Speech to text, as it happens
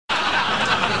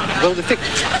Well, the fix...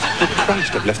 Oh,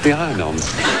 Christ, I've left the iron on.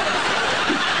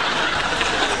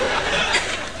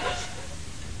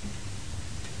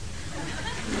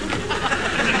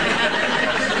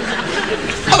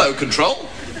 Hello, Control.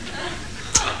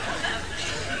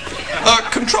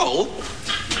 Control?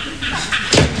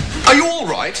 Are you all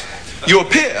right? You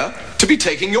appear to be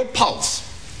taking your pulse.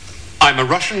 I'm a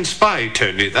Russian spy,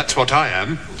 Tony. That's what I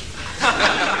am.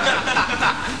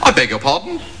 I beg your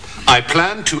pardon? I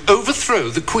plan to overthrow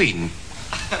the Queen.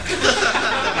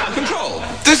 Control,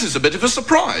 this is a bit of a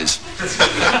surprise.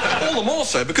 All the more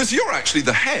so because you're actually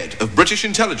the head of British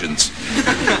intelligence.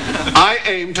 I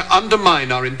aim to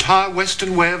undermine our entire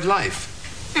Western way of life.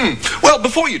 Well,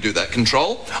 before you do that,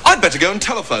 Control, I'd better go and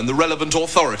telephone the relevant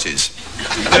authorities.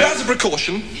 And as a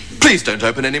precaution, please don't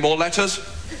open any more letters.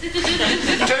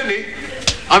 Tony,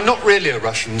 I'm not really a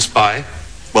Russian spy.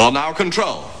 Well, now,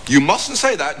 Control, you mustn't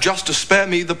say that just to spare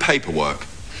me the paperwork.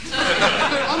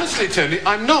 No, honestly, Tony,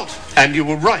 I'm not. And you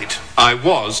were right. I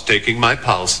was taking my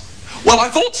pulse. Well, I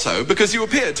thought so, because you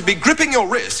appeared to be gripping your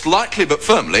wrist lightly but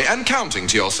firmly and counting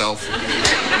to yourself. You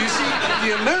see,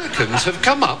 the Americans have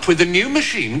come up with a new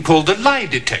machine called a lie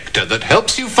detector that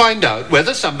helps you find out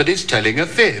whether somebody's telling a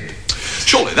fib.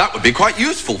 Surely that would be quite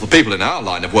useful for people in our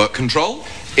line of work, Control.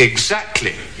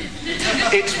 Exactly.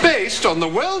 It's based on the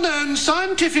well-known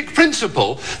scientific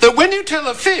principle that when you tell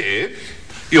a fib,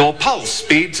 your pulse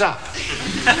speeds up.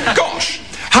 Gosh,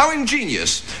 how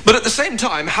ingenious, but at the same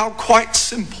time, how quite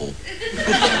simple.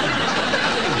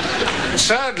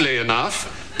 Sadly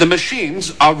enough, the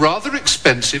machines are rather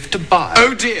expensive to buy.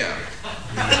 Oh dear.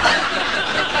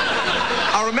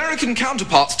 Our American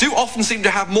counterparts do often seem to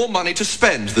have more money to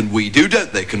spend than we do,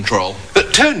 don't they, Control?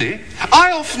 But Tony,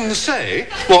 I often say,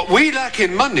 what we lack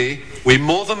in money, we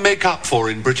more than make up for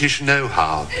in British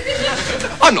know-how.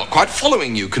 I'm not quite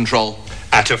following you, Control.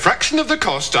 At a fraction of the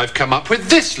cost, I've come up with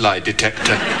this lie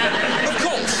detector. Of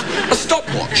course, a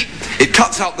stopwatch. It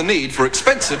cuts out the need for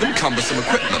expensive and cumbersome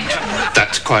equipment.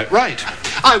 That's quite right.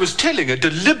 I was telling a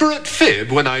deliberate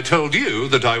fib when I told you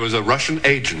that I was a Russian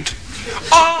agent.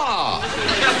 Ah!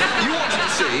 You wanted to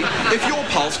see if your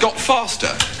pulse got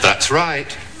faster. That's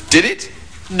right. Did it?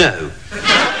 No.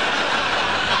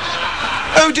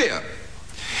 Oh dear.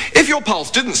 If your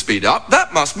pulse didn't speed up,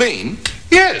 that must mean...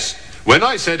 Yes. When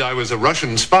I said I was a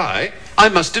Russian spy, I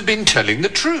must have been telling the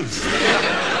truth.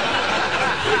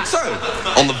 So,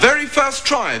 on the very first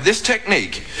try of this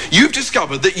technique, you've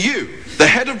discovered that you, the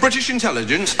head of British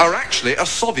intelligence, are actually a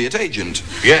Soviet agent.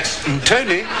 Yes. And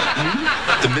Tony,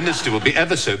 the minister will be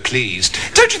ever so pleased.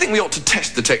 Don't you think we ought to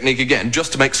test the technique again,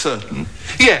 just to make certain?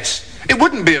 Yes. It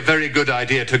wouldn't be a very good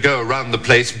idea to go around the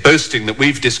place boasting that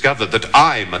we've discovered that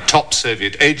I'm a top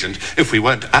Soviet agent if we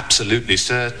weren't absolutely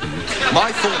certain.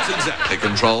 My thoughts exactly,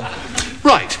 Control.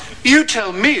 Right. You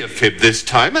tell me a fib this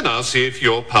time and I'll see if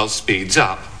your pulse speeds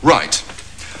up. Right.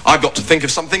 I've got to think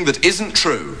of something that isn't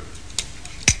true.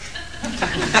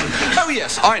 Oh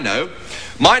yes, I know.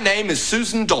 My name is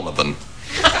Susan Donovan.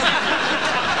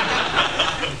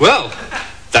 Well,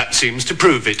 that seems to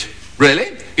prove it.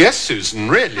 Really? Yes, Susan,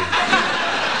 really.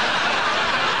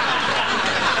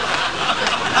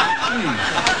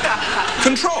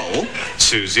 Control?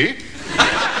 Susie?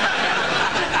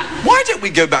 Why don't we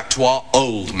go back to our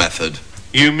old method?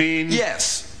 You mean?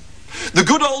 Yes. The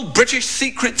good old British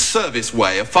Secret Service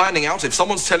way of finding out if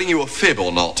someone's telling you a fib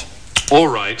or not. All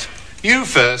right. You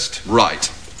first. Right.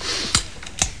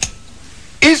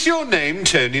 Is your name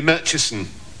Tony Murchison?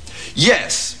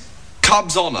 Yes.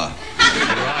 Cubs honour.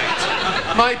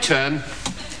 Right. My turn.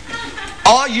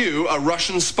 Are you a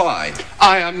Russian spy?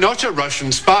 I am not a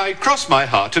Russian spy. Cross my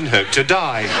heart and hope to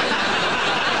die.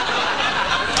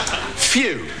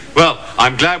 Phew. Well,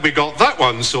 I'm glad we got that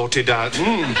one sorted out.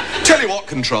 Tell you what,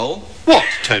 Control. What,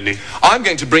 Tony? I'm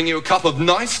going to bring you a cup of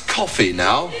nice coffee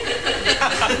now.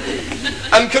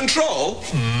 And Control,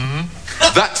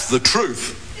 that's the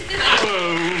truth.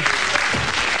 Oh.